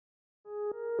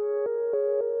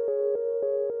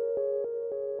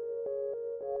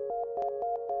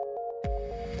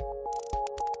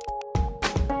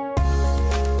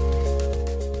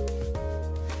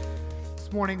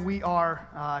This morning we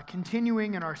are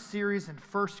continuing in our series in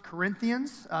 1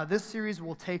 Corinthians. This series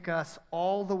will take us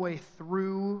all the way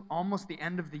through almost the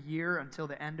end of the year until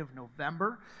the end of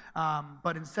November.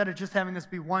 But instead of just having this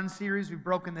be one series, we've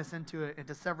broken this into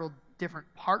several different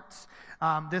parts.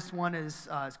 This one is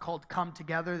called Come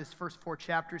Together, this first 4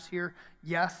 chapters here.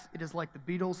 Yes, it is like the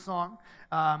Beatles song.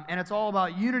 And it's all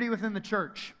about unity within the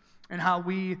church, and how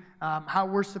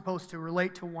we're supposed to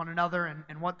relate to one another,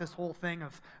 and what this whole thing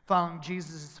of following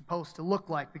Jesus is supposed to look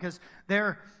like. Because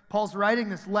Paul's writing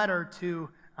this letter to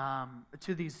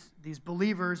these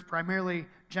believers, primarily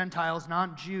Gentiles,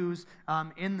 non-Jews,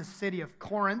 in the city of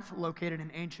Corinth, located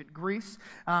in ancient Greece.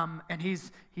 And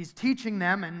he's teaching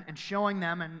them and showing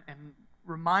them and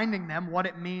reminding them what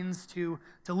it means to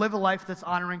live a life that's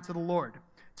honoring to the Lord,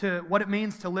 to what it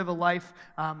means to live a life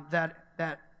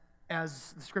that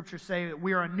as the scriptures say,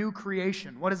 we are a new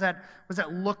creation. What does that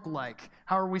look like?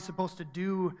 How are we supposed to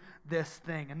do this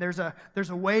thing? And there's a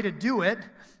way to do it,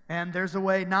 and there's a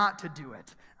way not to do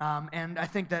it. And I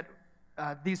think that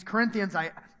these Corinthians,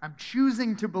 I'm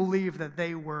choosing to believe that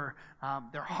they were,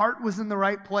 their heart was in the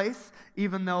right place,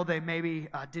 even though they maybe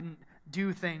didn't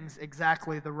do things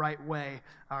exactly the right way,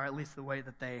 or at least the way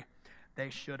that they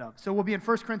should have. So we'll be in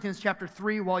 1 Corinthians chapter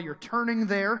 3. While you're turning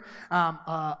there,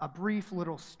 a brief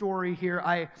little story here.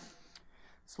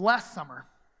 So last summer,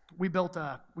 we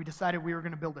decided we were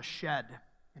going to build a shed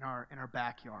in our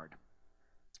backyard.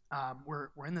 We're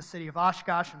in the city of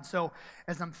Oshkosh, and so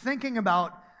as I'm thinking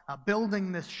about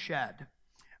building this shed,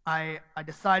 I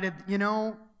decided,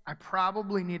 I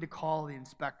probably need to call the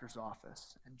inspector's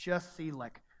office and just see,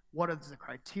 what is the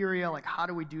criteria, how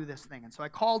do we do this thing? And so I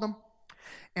called him.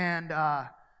 And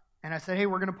I said, hey,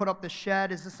 we're going to put up this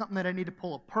shed. Is this something that I need to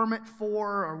pull a permit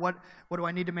for, or what do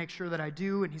I need to make sure that I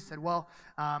do? And he said, well,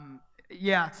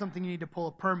 yeah, it's something you need to pull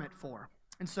a permit for.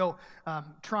 And so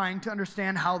trying to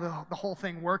understand how the whole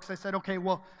thing works, I said, okay,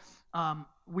 well,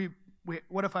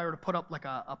 what if I were to put up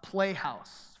a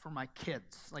playhouse for my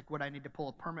kids? Would I need to pull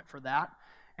a permit for that?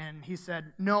 And he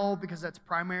said, no, because that's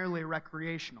primarily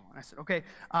recreational. And I said, okay,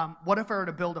 what if I were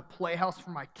to build a playhouse for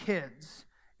my kids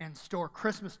and store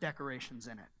Christmas decorations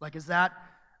in it? Is that,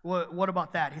 what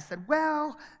about that? He said,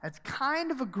 well, that's kind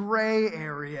of a gray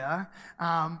area.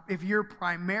 If you're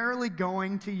primarily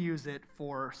going to use it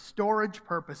for storage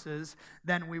purposes,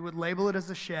 then we would label it as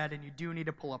a shed, and you do need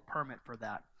to pull a permit for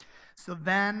that. So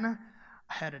then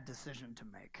I had a decision to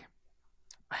make.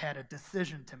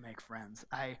 Friends.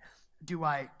 Do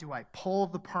I pull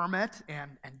the permit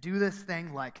and do this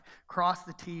thing, cross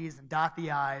the T's and dot the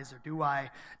I's, or do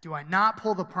I not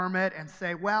pull the permit and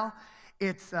say, well,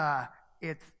 it's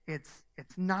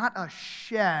not a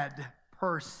shed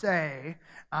per se,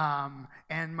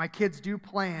 and my kids do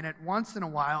play in it once in a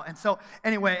while. And so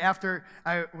anyway, after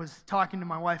I was talking to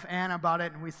my wife Anna about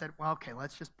it, and we said, well, okay,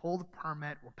 let's just pull the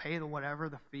permit. We'll pay whatever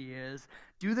the fee is.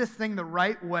 Do this thing the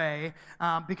right way,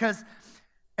 because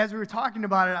as we were talking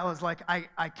about it, I was like,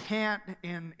 I can't,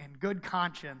 in good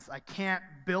conscience, I can't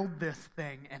build this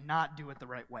thing and not do it the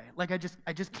right way. I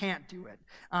just can't do it.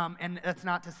 And that's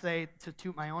not to say to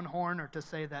toot my own horn or to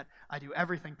say that I do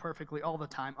everything perfectly all the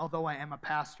time, although I am a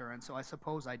pastor, and so I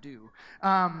suppose I do.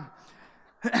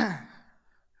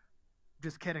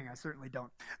 Just kidding, I certainly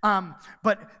don't.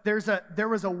 But there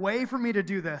was a way for me to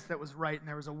do this that was right, and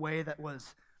there was a way that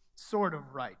was sort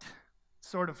of right.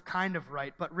 Sort of, kind of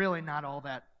right, but really not all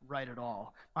that right at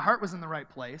all. My heart was in the right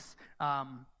place,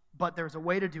 but there's a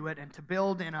way to do it, and to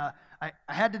build I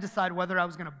had to decide whether I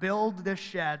was going to build this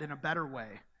shed in a better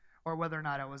way, or whether or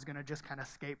not I was going to just kind of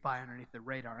skate by underneath the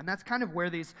radar. And that's kind of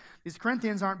where these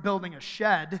Corinthians aren't building a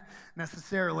shed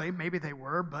necessarily. Maybe they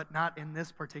were, but not in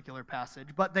this particular passage.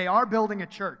 But they are building a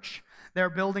church.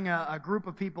 They're building a group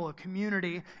of people, a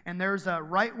community, and there's a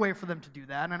right way for them to do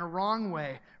that and a wrong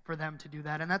way for them to do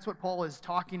that. And that's what Paul is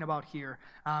talking about here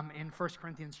in 1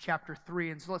 Corinthians chapter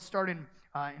 3. And so let's start in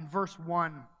verse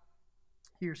 1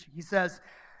 here. He says,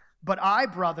 but I,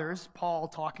 brothers, Paul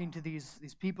talking to these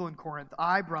people in Corinth,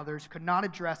 I, brothers, could not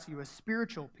address you as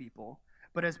spiritual people,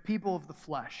 but as people of the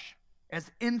flesh, as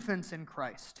infants in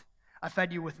Christ. I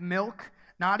fed you with milk,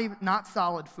 not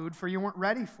solid food, for you weren't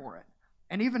ready for it.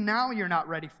 And even now you're not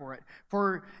ready for it,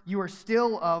 for you are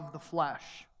still of the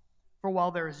flesh. For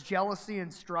while there is jealousy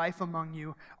and strife among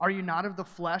you, are you not of the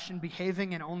flesh and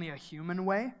behaving in only a human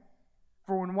way?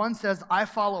 For when one says, I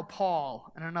follow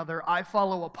Paul, and another, I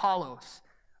follow Apollos,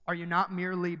 are you not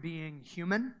merely being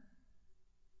human?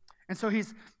 And so he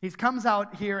comes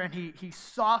out here and he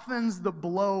softens the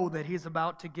blow that he's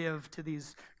about to give to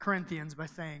these Corinthians by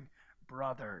saying,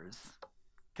 brothers.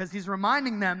 Because he's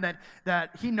reminding them that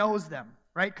he knows them.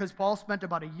 right? Because Paul spent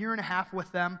about a year and a half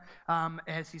with them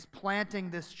as he's planting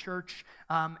this church.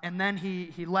 And then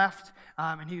he left,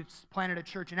 and he planted a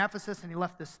church in Ephesus, and he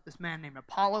left this man named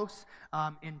Apollos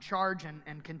in charge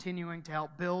and continuing to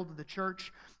help build the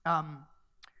church.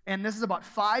 And this is about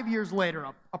 5 years later,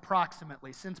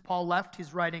 approximately. Since Paul left,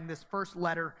 he's writing this first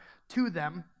letter to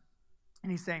them,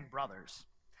 and he's saying, brothers,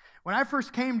 when I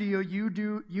first came to you, you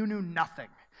knew nothing.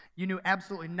 You knew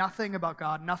absolutely nothing about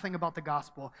God, nothing about the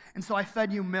gospel. And so I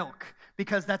fed you milk,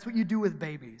 because that's what you do with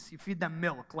babies. You feed them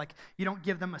milk. Like, you don't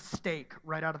give them a steak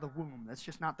right out of the womb. That's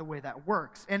just not the way that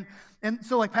works. And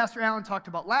so like Pastor Allen talked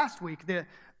about last week, the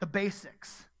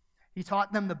basics. He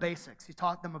taught them the basics. He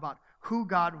taught them about who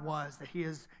God was, that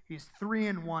he's three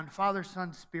in one, Father,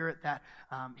 Son, Spirit, that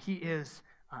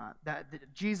that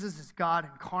Jesus is God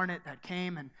incarnate that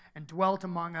came and dwelt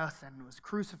among us and was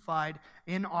crucified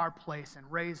in our place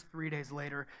and raised 3 days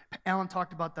later. Pastor Allen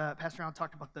talked about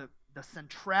the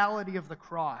centrality of the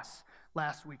cross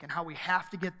last week and how we have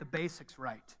to get the basics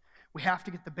right. We have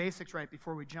to get the basics right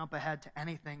before we jump ahead to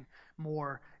anything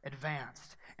more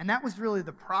advanced. And that was really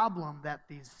the problem that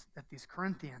these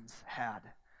Corinthians had.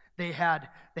 They had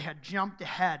jumped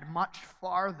ahead much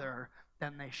farther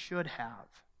than they should have,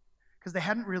 because they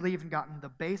hadn't really even gotten the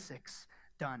basics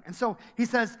done. And so he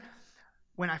says,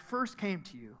 when I first came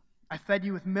to you, I fed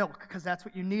you with milk because that's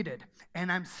what you needed.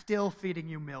 And I'm still feeding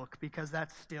you milk because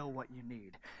that's still what you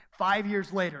need. 5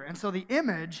 years later. And so the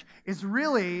image is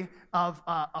really of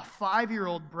a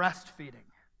 5-year-old breastfeeding.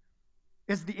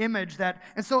 Is the image that,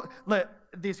 and so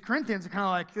these Corinthians are kind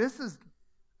of like,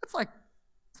 it's like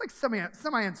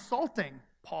semi-insulting,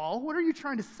 Paul. What are you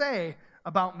trying to say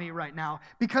about me right now?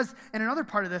 Because, and another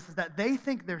part of this is that they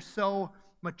think they're so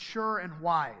mature and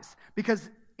wise. Because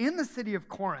in the city of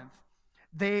Corinth,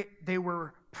 they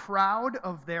were proud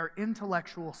of their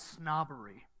intellectual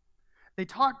snobbery. They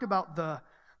talked about the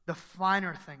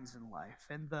finer things in life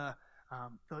and the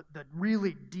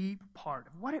really deep part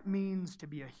of what it means to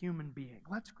be a human being.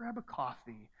 Let's grab a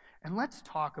coffee and let's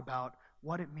talk about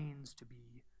what it means to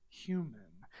be human.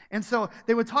 And so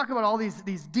they would talk about all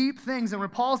these deep things, and when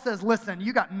Paul says, listen,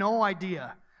 you got no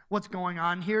idea what's going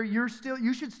on here, you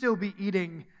should still be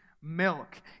eating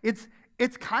milk. It's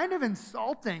kind of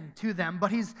insulting to them,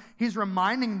 but he's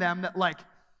reminding them that, like,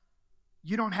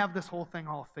 you don't have this whole thing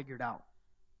all figured out.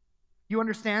 You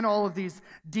understand all of these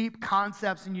deep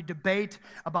concepts, and you debate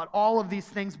about all of these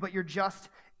things, but you're just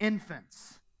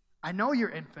infants. I know you're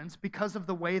infants because of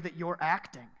the way that you're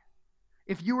acting.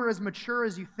 If you were as mature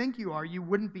as you think you are, you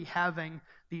wouldn't be having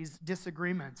these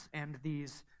disagreements and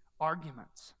these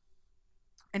arguments.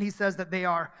 And he says that they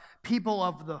are people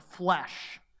of the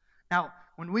flesh. Now,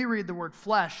 when we read the word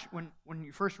flesh, when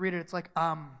you first read it, it's like,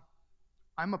 I'm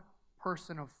a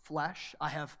person of flesh. I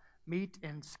have meat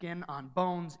and skin on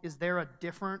bones. Is there a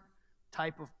different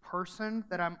type of person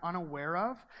that I'm unaware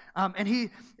of?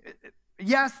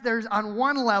 Yes, there's on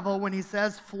one level when he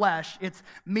says flesh, it's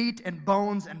meat and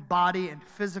bones and body and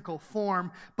physical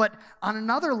form. But on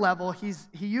another level, he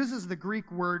uses the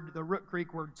root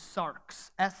Greek word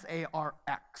sarx,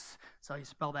 S-A-R-X. So you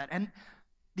spell that. And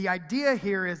the idea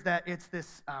here is that it's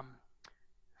this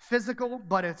physical,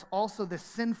 but it's also this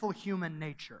sinful human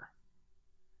nature.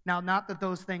 Now, not that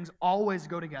those things always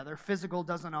go together. Physical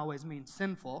doesn't always mean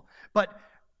sinful, but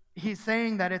he's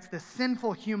saying that it's the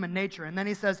sinful human nature. And then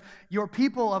he says, you're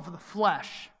people of the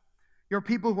flesh. You're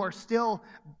people who are still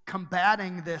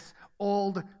combating this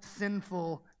old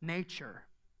sinful nature.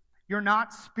 You're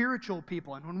not spiritual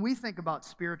people. And when we think about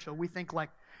spiritual, we think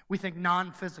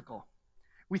non-physical.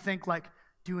 We think like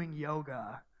doing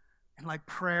yoga and like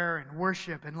prayer and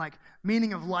worship and like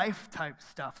meaning of life type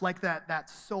stuff. Like that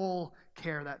soul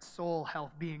care, that soul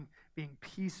health, being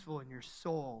peaceful in your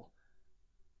soul.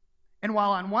 And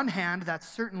while on one hand, that's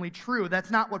certainly true,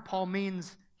 that's not what Paul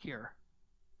means here.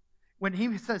 When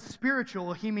he says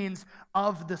spiritual, he means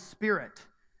of the Spirit,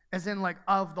 as in like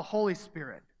of the Holy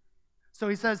Spirit. So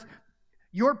he says,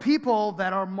 your people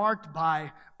that are marked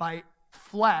by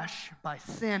flesh, by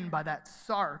sin, by that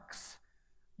sarx,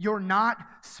 you're not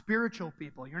spiritual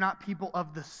people. You're not people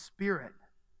of the Spirit.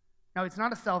 Now, it's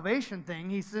not a salvation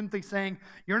thing. He's simply saying,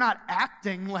 you're not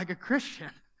acting like a Christian.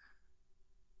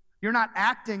 You're not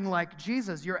acting like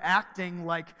Jesus. You're acting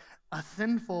like a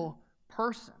sinful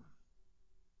person.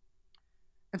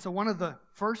 And so one of the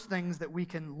first things that we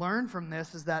can learn from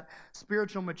this is that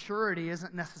spiritual maturity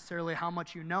isn't necessarily how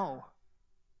much you know,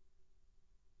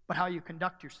 but how you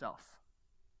conduct yourself.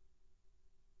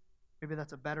 Maybe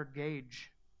that's a better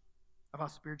gauge of how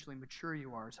spiritually mature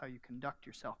you are is how you conduct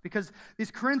yourself. Because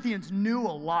these Corinthians knew a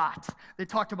lot. They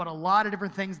talked about a lot of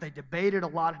different things. They debated a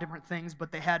lot of different things,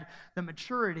 but they had the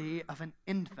maturity of an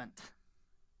infant.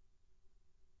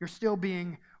 You're still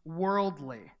being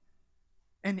worldly.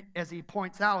 And as he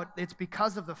points out, it's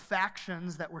because of the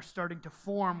factions that were starting to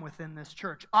form within this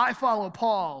church. I follow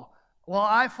Paul. Well,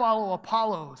 I follow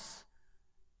Apollos.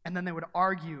 And then they would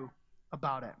argue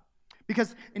about it.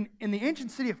 Because in the ancient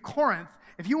city of Corinth,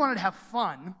 if you wanted to have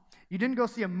fun, you didn't go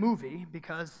see a movie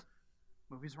because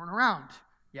movies weren't around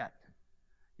yet.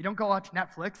 You don't go watch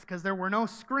Netflix because there were no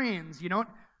screens. You don't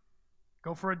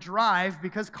go for a drive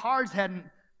because cars hadn't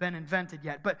been invented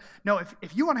yet. But no,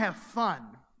 if you want to have fun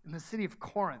in the city of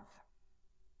Corinth,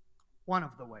 one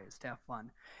of the ways to have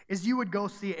fun is you would go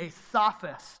see a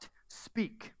sophist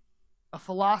speak, a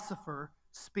philosopher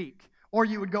speak, or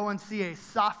you would go and see a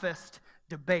sophist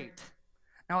debate.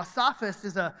 Now, a sophist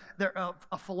is a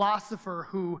philosopher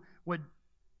who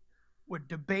would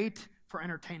debate for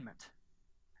entertainment.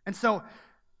 And so,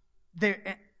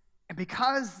 and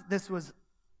because this was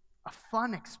a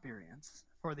fun experience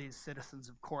for these citizens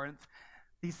of Corinth,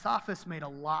 these sophists made a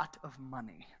lot of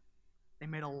money. They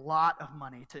made a lot of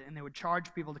money, and they would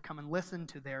charge people to come and listen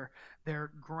to their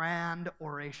grand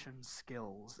oration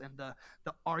skills and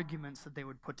the arguments that they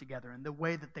would put together and the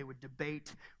way that they would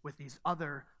debate with these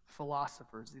other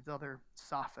philosophers, these other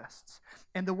sophists.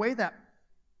 And the way that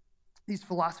these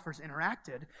philosophers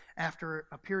interacted after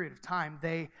a period of time,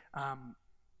 they,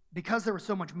 because there was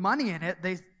so much money in it,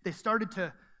 they started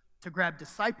to grab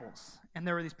disciples. And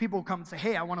there were these people who come and say,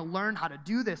 hey, I want to learn how to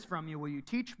do this from you. Will you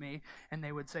teach me? And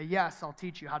they would say, yes, I'll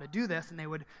teach you how to do this. And they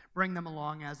would bring them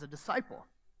along as a disciple.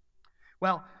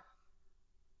 Well,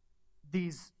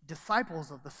 these disciples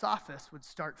of the sophists would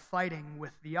start fighting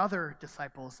with the other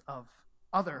disciples of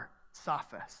other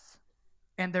sophists.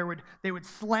 And they would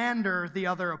slander the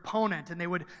other opponent, and they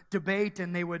would debate,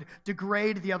 and they would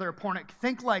degrade the other opponent.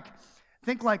 Think like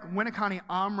Winneconne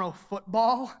Amro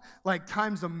football, like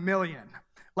times a million.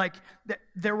 Like,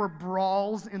 there were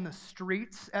brawls in the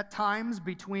streets at times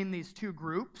between these two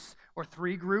groups or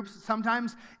three groups.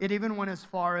 Sometimes it even went as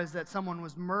far as that someone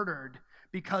was murdered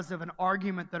because of an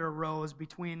argument that arose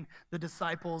between the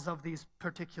disciples of these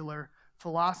particular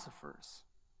philosophers.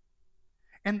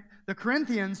 And the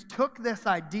Corinthians took this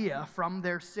idea from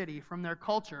their city, from their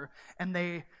culture, and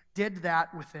they did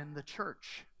that within the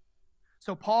church.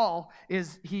 So Paul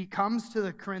he comes to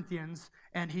the Corinthians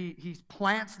and he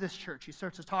plants this church. He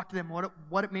starts to talk to them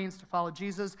what it means to follow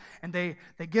Jesus, and they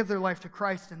give their life to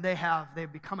Christ, and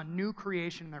they've become a new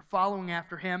creation. They're following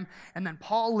after him, and then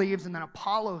Paul leaves, and then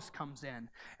Apollos comes in,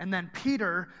 and then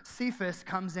Peter, Cephas,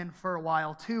 comes in for a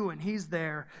while too, and he's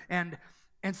there, and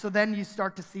so then you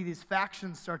start to see these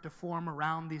factions start to form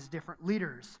around these different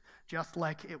leaders, just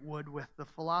like it would with the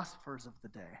philosophers of the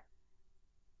day,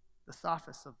 the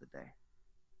sophists of the day.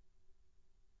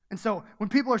 And so when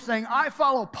people are saying, I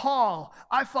follow Paul,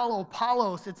 I follow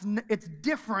Apollos, it's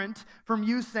different from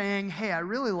you saying, hey, I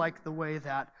really like the way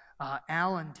that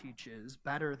Alan teaches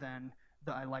better than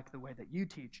I like the way that you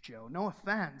teach, Joe. No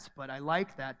offense, but I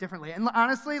like that differently. And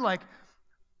honestly, like,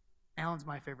 Alan's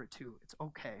my favorite too. It's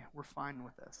okay. We're fine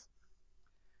with this.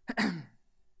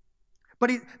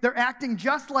 But they're acting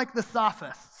just like the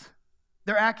sophists.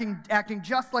 They're acting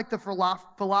just like the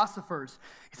philosophers.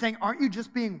 He's saying, aren't you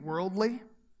just being worldly?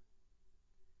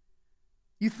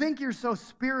 You think you're so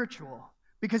spiritual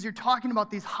because you're talking about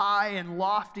these high and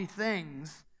lofty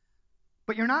things,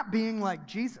 but you're not being like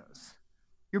Jesus.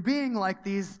 You're being like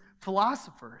these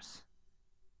philosophers.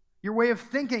 Your way of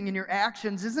thinking and your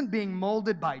actions isn't being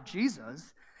molded by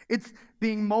Jesus. It's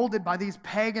being molded by these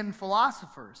pagan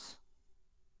philosophers.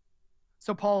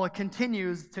 So Paul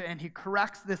continues and he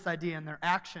corrects this idea in their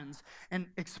actions and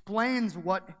explains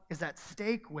what is at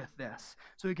stake with this.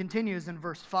 So he continues in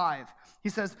verse 5. He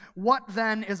says, what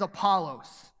then is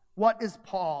Apollos? What is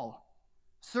Paul?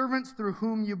 Servants through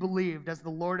whom you believed, as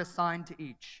the Lord assigned to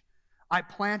each. I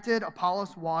planted,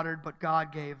 Apollos watered, but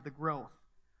God gave the growth.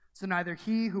 So neither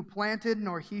he who planted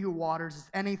nor he who waters is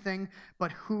anything,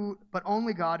 but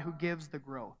only God who gives the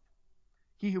growth.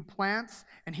 He who plants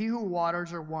and he who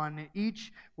waters are one, and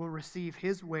each will receive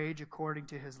his wage according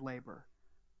to his labor.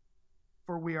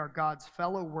 For we are God's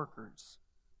fellow workers.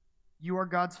 You are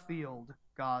God's field,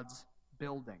 God's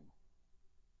building.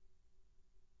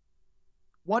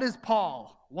 What is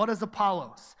Paul? What is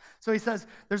Apollos? So he says,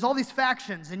 there's all these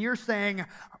factions, and you're saying,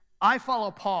 I follow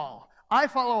Paul. I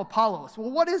follow Apollos. Well,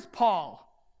 what is Paul?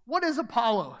 What is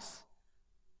Apollos?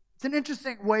 It's an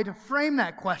interesting way to frame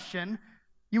that question.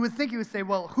 You would think he would say,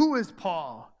 well, who is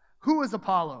Paul? Who is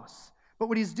Apollos? But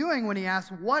what he's doing when he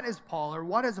asks, what is Paul or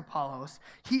what is Apollos,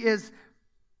 he's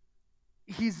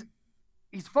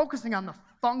focusing on the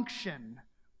function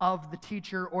of the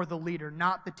teacher or the leader,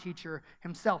 not the teacher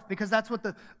himself. Because that's what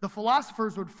the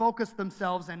philosophers would focus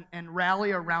themselves and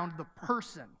rally around the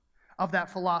person of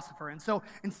that philosopher. And so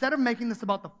instead of making this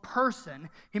about the person,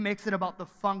 he makes it about the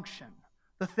function,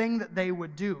 the thing that they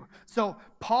would do. So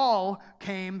Paul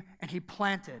came and he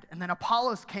planted, and then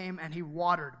Apollos came and he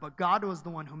watered, but God was the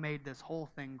one who made this whole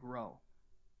thing grow.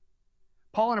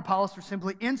 Paul and Apollos were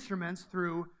simply instruments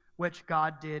through which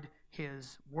God did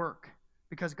his work,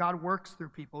 because God works through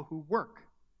people who work.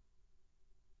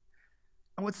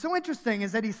 And what's so interesting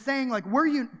is that he's saying, like,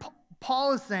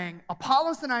 Paul is saying,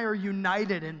 Apollos and I are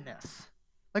united in this.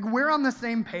 Like, we're on the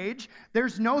same page.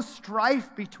 There's no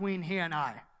strife between he and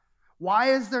I.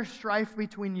 Why is there strife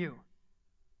between you?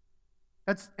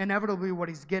 That's inevitably what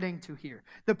he's getting to here.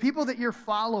 The people that you're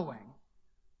following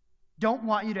don't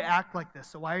want you to act like this,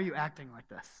 so why are you acting like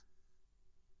this?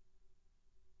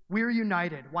 We're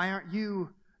united. Why aren't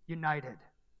you united?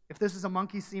 If this is a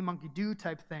monkey see, monkey do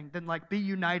type thing, then be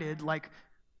united like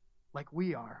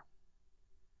we are.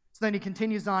 So then he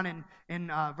continues on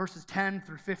in verses 10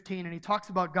 through 15, and he talks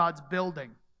about God's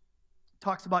building.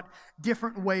 Talks about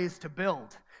different ways to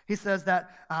build. He says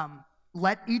that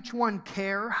let each one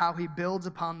care how he builds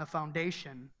upon the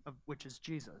foundation, of which is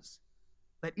Jesus.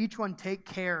 Let each one take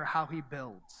care how he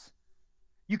builds.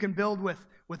 You can build with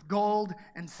gold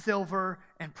and silver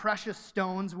and precious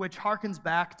stones, which harkens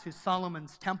back to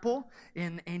Solomon's temple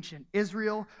in ancient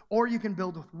Israel, or you can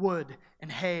build with wood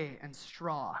and hay and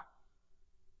straw.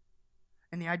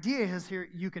 And the idea is here,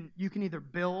 you can either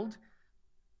build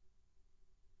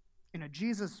in a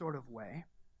Jesus sort of way,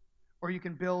 or you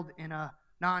can build in a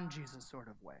non-Jesus sort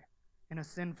of way, in a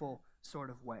sinful sort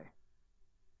of way.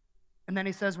 And then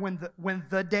he says, when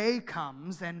the day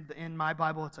comes, and in my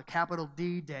Bible it's a capital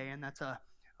D day, and that's a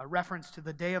reference to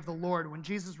the day of the Lord. When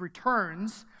Jesus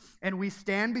returns and we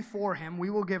stand before him, we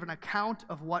will give an account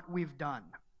of what we've done.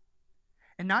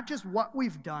 And not just what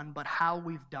we've done, but how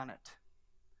we've done it.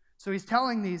 So he's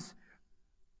telling these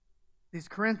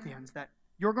Corinthians that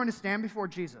you're going to stand before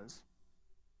Jesus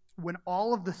when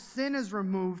all of the sin is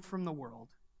removed from the world.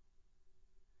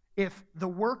 If the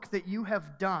work that you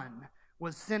have done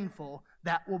was sinful,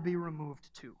 that will be removed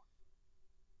too.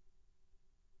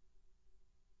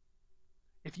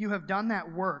 If you have done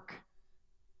that work,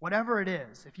 whatever it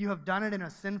is, if you have done it in a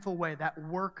sinful way, that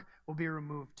work will be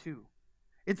removed too.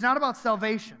 It's not about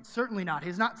salvation, certainly not.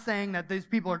 He's not saying that these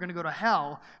people are going to go to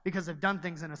hell because they've done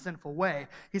things in a sinful way.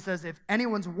 He says if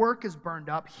anyone's work is burned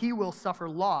up, he will suffer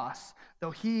loss,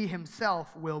 though he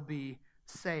himself will be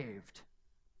saved.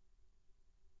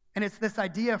 And it's this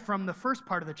idea from the first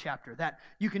part of the chapter that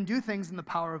you can do things in the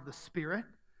power of the Spirit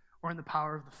or in the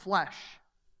power of the flesh.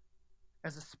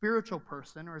 As a spiritual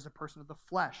person or as a person of the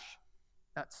flesh.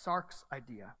 That's Sark's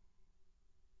idea.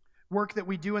 Work that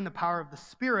we do in the power of the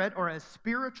Spirit or as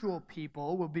spiritual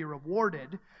people will be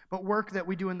rewarded, but work that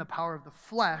we do in the power of the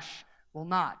flesh will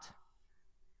not.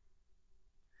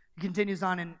 He continues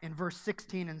on in verse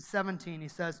 16 and 17. He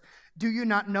says, do you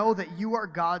not know that you are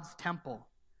God's temple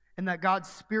and that God's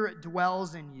Spirit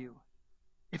dwells in you?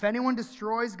 If anyone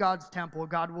destroys God's temple,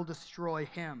 God will destroy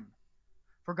him.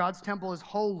 For God's temple is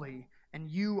holy, and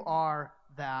you are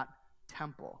that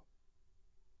temple.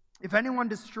 If anyone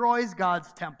destroys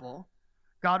God's temple,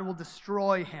 God will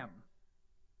destroy him.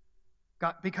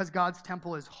 Because God's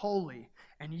temple is holy.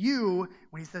 And you,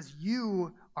 when he says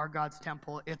you are God's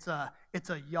temple, it's a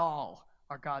y'all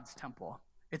are God's temple.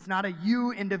 It's not a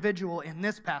you individual in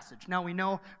this passage. Now we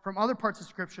know from other parts of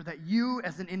Scripture that you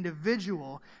as an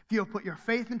individual, if you have put your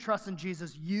faith and trust in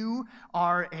Jesus, you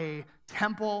are a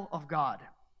temple of God.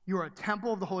 You are a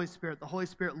temple of the Holy Spirit. The Holy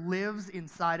Spirit lives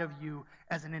inside of you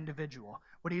as an individual.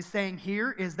 What he's saying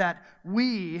here is that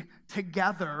we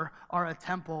together are a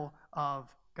temple of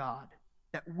God.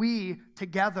 That we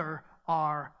together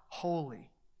are holy.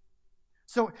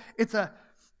 So it's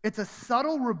a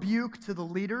subtle rebuke to the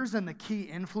leaders and the key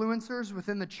influencers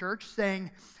within the church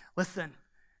saying, listen,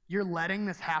 you're letting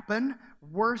this happen.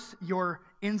 Worse, you're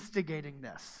instigating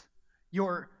this.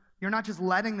 You're not just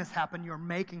letting this happen, you're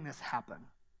making this happen.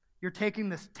 You're taking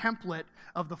this template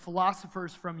of the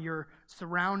philosophers from your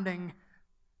surrounding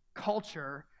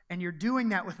culture, and you're doing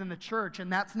that within the church,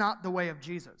 and that's not the way of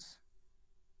Jesus.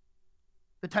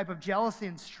 The type of jealousy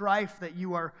and strife that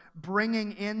you are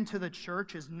bringing into the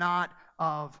church is not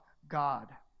of God.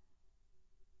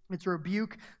 It's a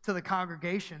rebuke to the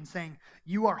congregation saying,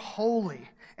 you are holy,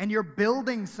 and you're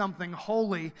building something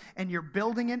holy, and you're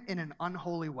building it in an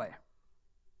unholy way.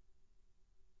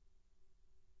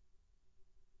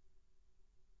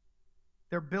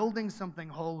 They're building something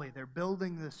holy. They're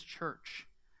building this church,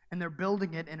 and they're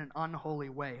building it in an unholy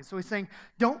way. So he's saying,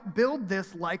 don't build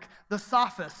this like the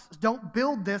sophists. Don't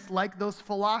build this like those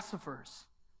philosophers.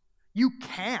 You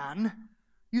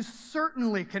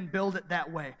certainly can build it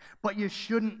that way, but you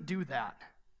shouldn't do that,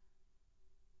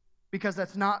 because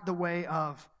that's not the way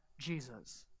of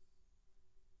Jesus.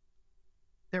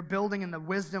 They're building in the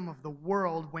wisdom of the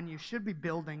world when you should be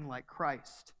building like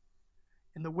Christ,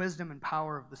 in the wisdom and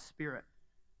power of the Spirit.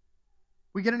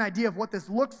 We get an idea of what this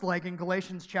looks like in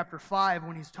Galatians chapter 5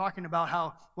 when he's talking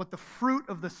about what the fruit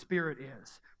of the Spirit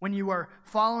is. When you are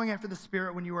following after the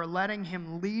Spirit, when you are letting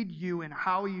him lead you in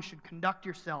how you should conduct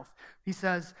yourself. He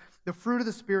says, the fruit of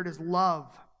the Spirit is love,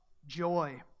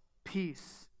 joy,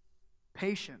 peace,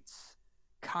 patience,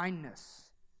 kindness,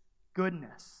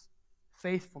 goodness,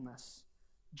 faithfulness,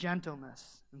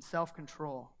 gentleness, and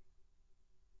self-control.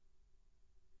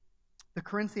 The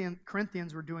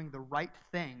Corinthians were doing the right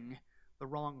thing the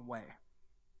wrong way.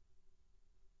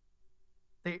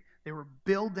 They were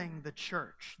building the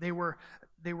church. They were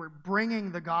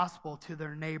bringing the gospel to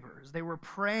their neighbors. They were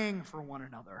praying for one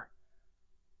another.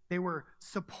 They were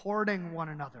supporting one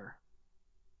another.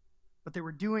 But they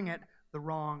were doing it the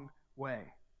wrong way.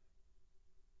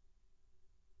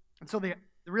 And so the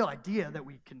real idea that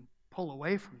we can pull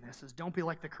away from this is, don't be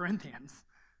like the Corinthians.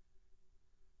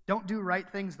 Don't do right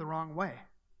things the wrong way.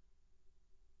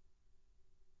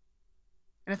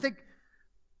 And I think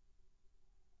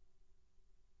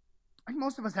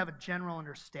most of us have a general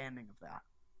understanding of that.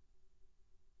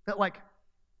 That, like,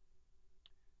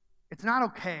 it's not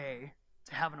okay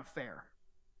to have an affair.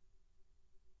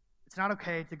 It's not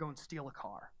okay to go and steal a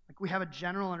car. Like, we have a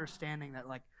general understanding that,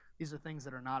 like, these are things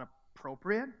that are not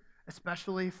appropriate,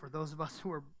 especially for those of us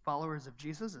who are followers of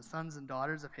Jesus, as sons and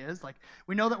daughters of his. Like,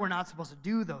 we know that we're not supposed to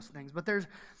do those things, but there's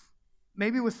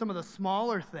maybe with some of the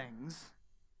smaller things,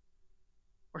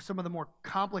 or some of the more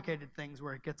complicated things,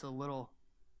 where it gets a little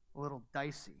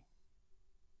dicey.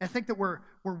 I think that we're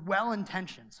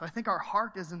well-intentioned, so I think our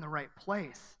heart is in the right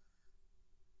place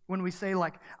when we say,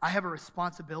 like, I have a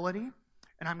responsibility,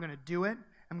 and I'm going to do it,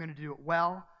 I'm going to do it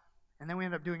well, and then we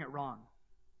end up doing it wrong.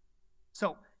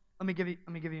 So let me give you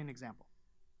an example.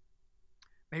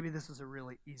 Maybe this is a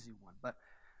really easy one, but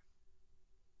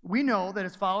we know that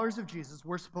as followers of Jesus,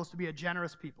 we're supposed to be a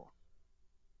generous people.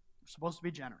 We're supposed to be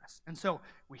generous. And so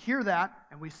we hear that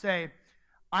and we say,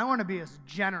 I want to be as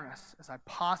generous as I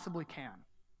possibly can.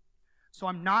 So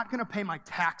I'm not going to pay my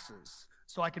taxes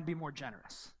so I can be more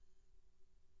generous.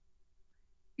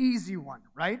 Easy one,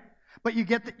 right? But you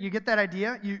get that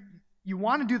idea? You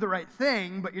want to do the right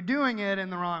thing, but you're doing it in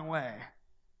the wrong way.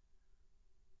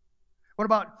 What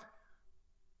about,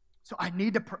 so I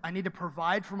need to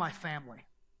provide for my family.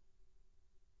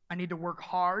 I need to work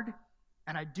hard.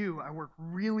 And I do. I work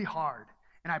really hard,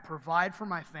 and I provide for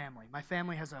my family. My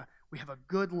family we have a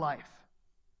good life.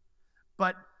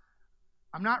 But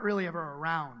I'm not really ever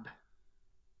around.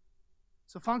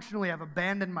 So functionally, I've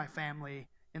abandoned my family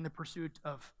in the pursuit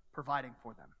of providing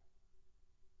for them.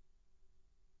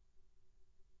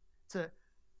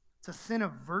 It's a sin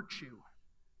of virtue.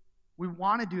 We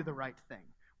want to do the right thing.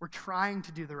 We're trying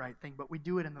to do the right thing, but we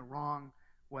do it in the wrong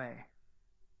way.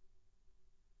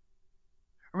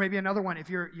 Or maybe another one, if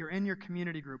you're in your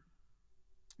community group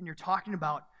and you're talking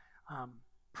about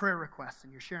prayer requests,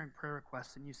 and you're sharing prayer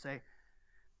requests, and you say,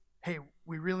 hey,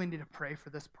 we really need to pray for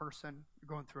this person. You're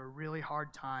going through a really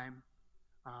hard time.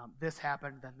 This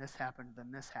happened, then this happened,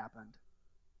 then this happened.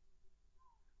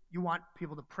 You want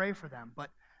people to pray for them, but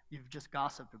you've just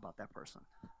gossiped about that person.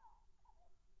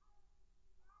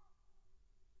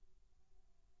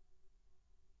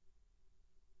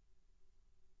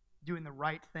 Doing the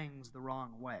right things the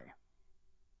wrong way.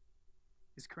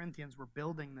 These Corinthians were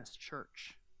building this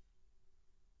church.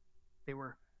 They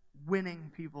were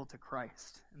winning people to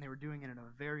Christ, and they were doing it in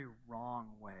a very wrong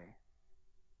way.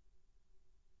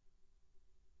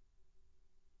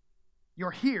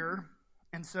 You're here,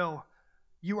 and so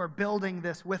you are building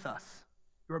this with us.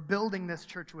 You are building this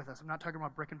church with us. I'm not talking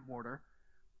about brick and mortar.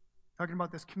 I'm talking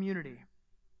about this community.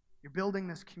 You're building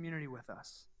this community with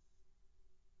us.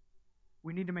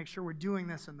 We need to make sure we're doing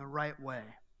this in the right way.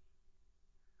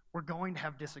 We're going to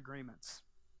have disagreements.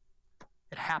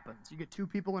 It happens. You get two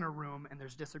people in a room and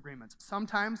there's disagreements.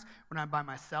 Sometimes when I'm by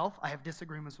myself, I have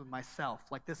disagreements with myself.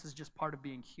 Like, this is just part of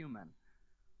being human.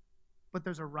 But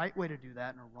there's a right way to do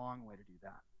that and a wrong way to do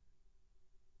that.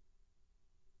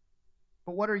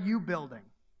 But what are you building?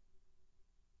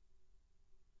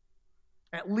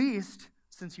 At least,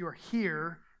 since you are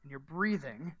here and you're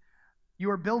breathing, you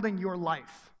are building your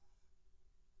life.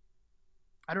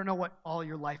 I don't know what all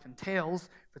your life entails,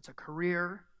 if it's a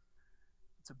career,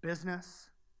 It's a business,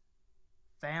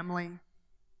 family,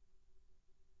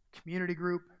 community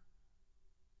group,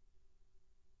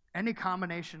 any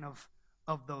combination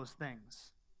of those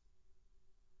things.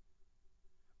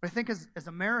 But I think as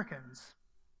Americans,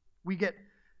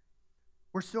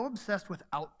 we're so obsessed with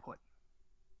output.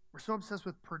 We're so obsessed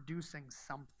with producing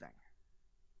something.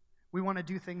 We want to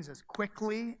do things as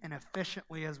quickly and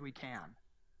efficiently as we can.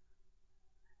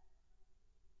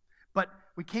 But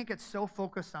we can't get so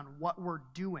focused on what we're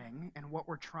doing and what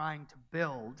we're trying to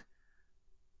build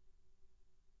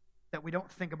that we don't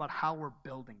think about how we're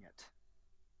building it.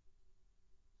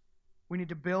 We need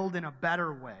to build in a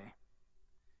better way.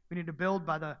 We need to build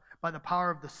by the power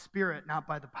of the Spirit, not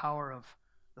by the power of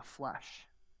the flesh.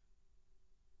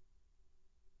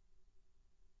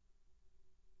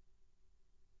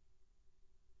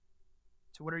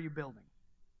 So what are you building?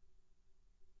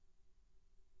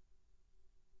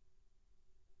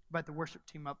 Invite the worship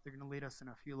team up. They're going to lead us in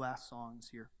a few last songs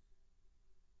here.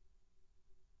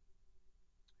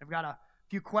 I've got a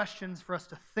few questions for us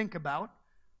to think about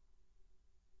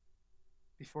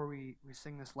before we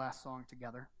sing this last song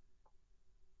together.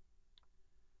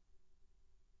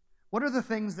 What are the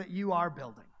things that you are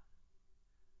building?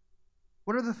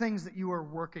 What are the things that you are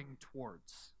working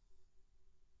towards?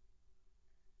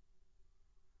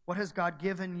 What has God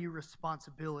given you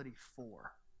responsibility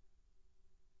for?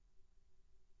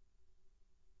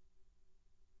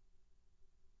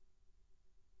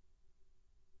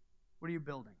 What are you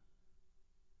building?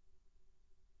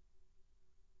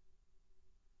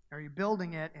 Are you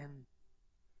building it in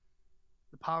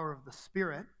the power of the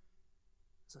Spirit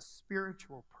as a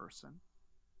spiritual person?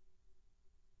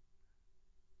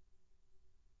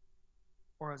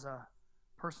 Or as a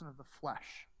person of the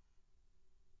flesh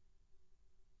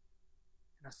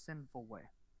in a sinful way?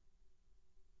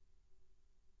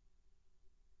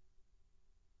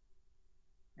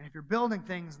 And if you're building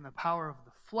things in the power of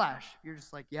the flesh, if you're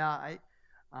just like, I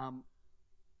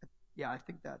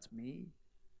think that's me.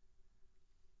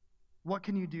 What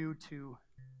can you do to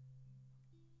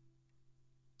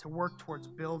work towards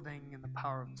building in the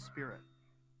power of the Spirit?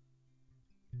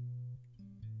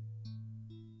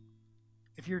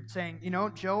 If you're saying,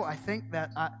 Joe, I think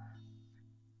that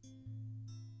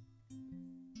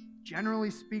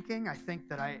generally speaking, I think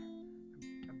that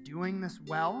I'm doing this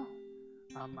well.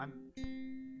 I'm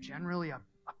generally a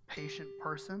patient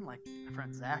person, like my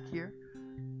friend Zach here.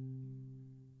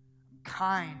 I'm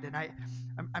kind, and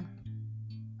I'm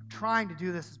trying to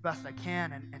do this as best I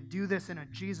can and do this in a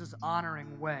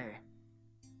Jesus-honoring way.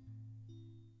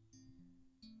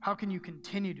 How can you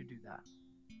continue to do that?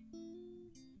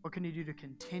 What can you do to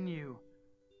continue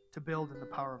to build in the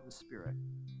power of the Spirit?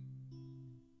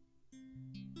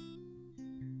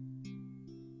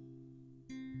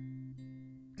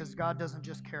 Because God doesn't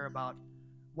just care about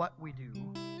what we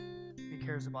do, He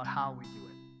cares about how we do